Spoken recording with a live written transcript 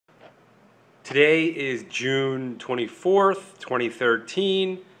Today is June 24th,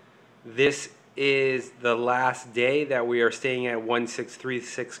 2013. This is the last day that we are staying at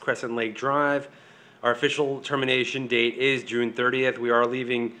 1636 Crescent Lake Drive. Our official termination date is June 30th. We are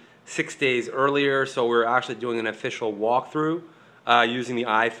leaving 6 days earlier, so we're actually doing an official walkthrough using the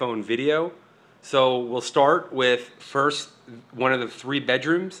iPhone video. So we'll start with first one of the 3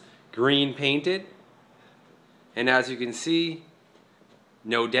 bedrooms, green painted. And as you can see,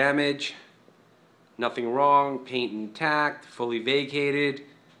 no damage. Nothing wrong, paint intact, fully vacated.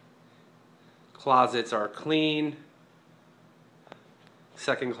 Closets are clean.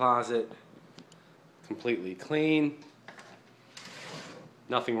 Second closet, completely clean.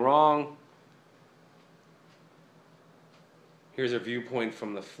 Nothing wrong. Here's a viewpoint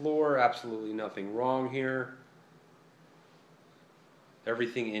from the floor, absolutely nothing wrong here.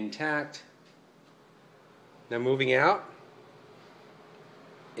 Everything intact. Now moving out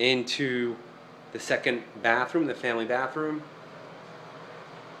into the second bathroom, the family bathroom.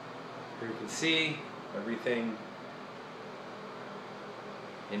 Here you can see everything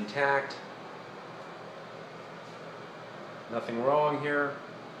intact. Nothing wrong here.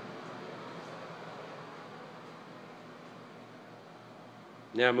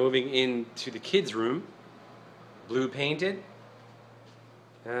 Now moving into the kids' room, blue painted.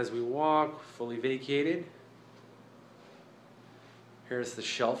 As we walk, fully vacated. Here's the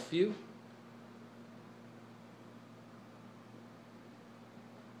shelf view.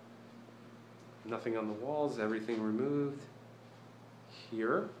 Nothing on the walls, everything removed.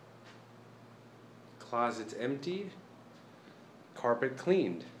 Here, closets emptied, carpet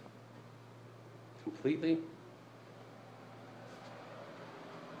cleaned completely.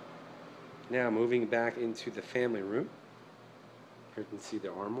 Now moving back into the family room. Here you can see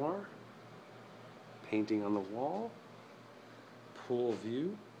the armoire, painting on the wall, pool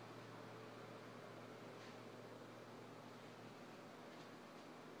view.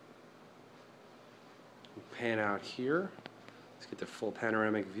 Pan out here. Let's get the full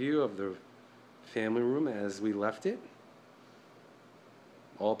panoramic view of the family room as we left it.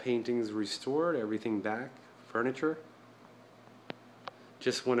 All paintings restored, everything back, furniture.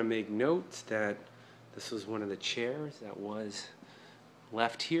 Just want to make note that this was one of the chairs that was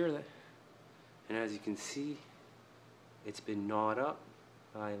left here, and as you can see, it's been gnawed up.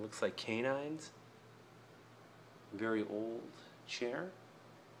 It looks like canines. Very old chair.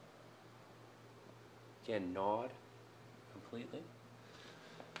 Again, gnawed completely.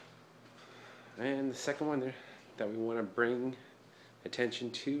 And the second one there that we want to bring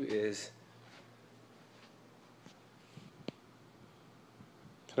attention to is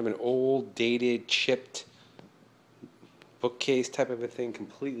kind of an old, dated, chipped bookcase type of a thing,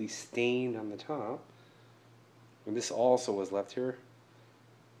 completely stained on the top. And this also was left here.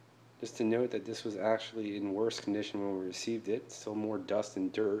 Just to note that this was actually in worse condition when we received it. Still more dust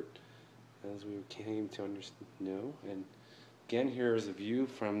and dirt, as we came to know. And again, here's a view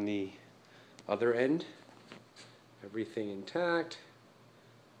from the other end. Everything intact.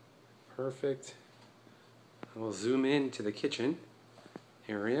 Perfect. I'll zoom in to the kitchen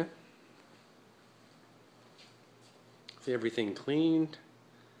area. See everything cleaned.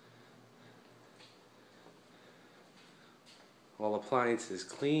 All appliances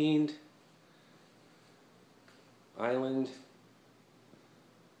cleaned. Island.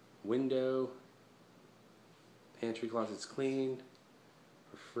 Window, pantry closets clean,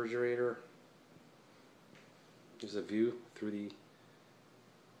 refrigerator. There's a view through the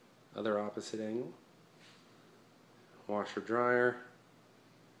other opposite angle. Washer dryer.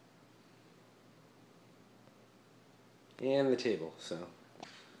 And the table.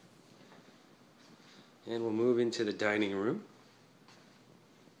 And we'll move into the dining room.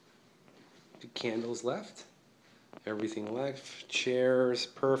 2 candles left. Everything left, chairs,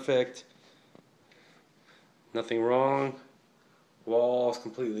 perfect. Nothing wrong. Walls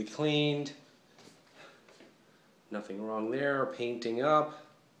completely cleaned. Nothing wrong there. Painting up.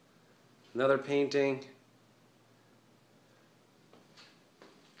 Another painting.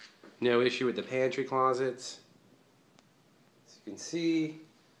 No issue with the pantry closets. As you can see,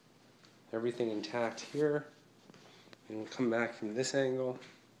 everything intact here. And we'll come back from this angle.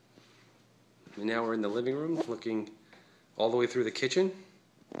 And now we're in the living room, looking all the way through the kitchen.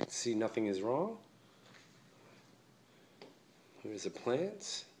 See, nothing is wrong. There's the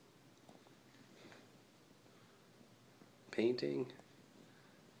plants. Painting.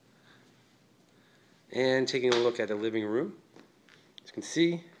 And taking a look at the living room. As you can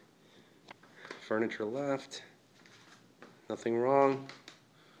see, furniture left. Nothing wrong.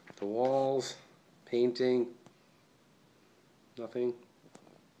 The walls, painting, nothing.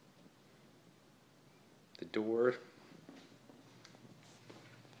 door.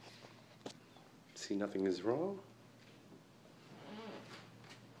 See, nothing is wrong.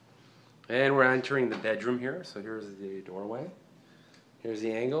 And we're entering the bedroom here. So here's the doorway. Here's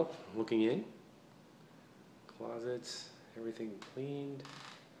the angle, looking in. Closets, everything cleaned.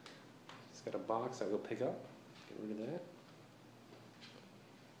 It's got a box I will pick up. Get rid of that.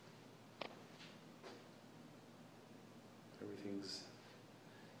 Everything's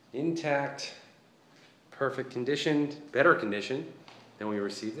intact, perfect condition, better condition than we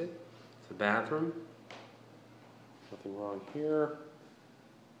received it. It's the bathroom. Nothing wrong here.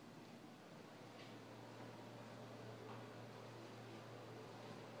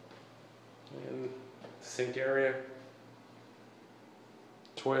 And sink area,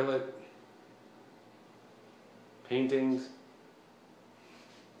 toilet, paintings,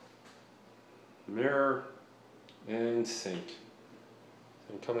 mirror, and sink.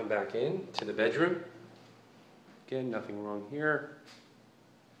 So I'm coming back in to the bedroom. Again, nothing wrong here.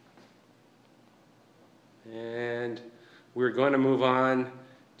 And we're going to move on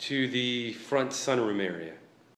to the front sunroom area.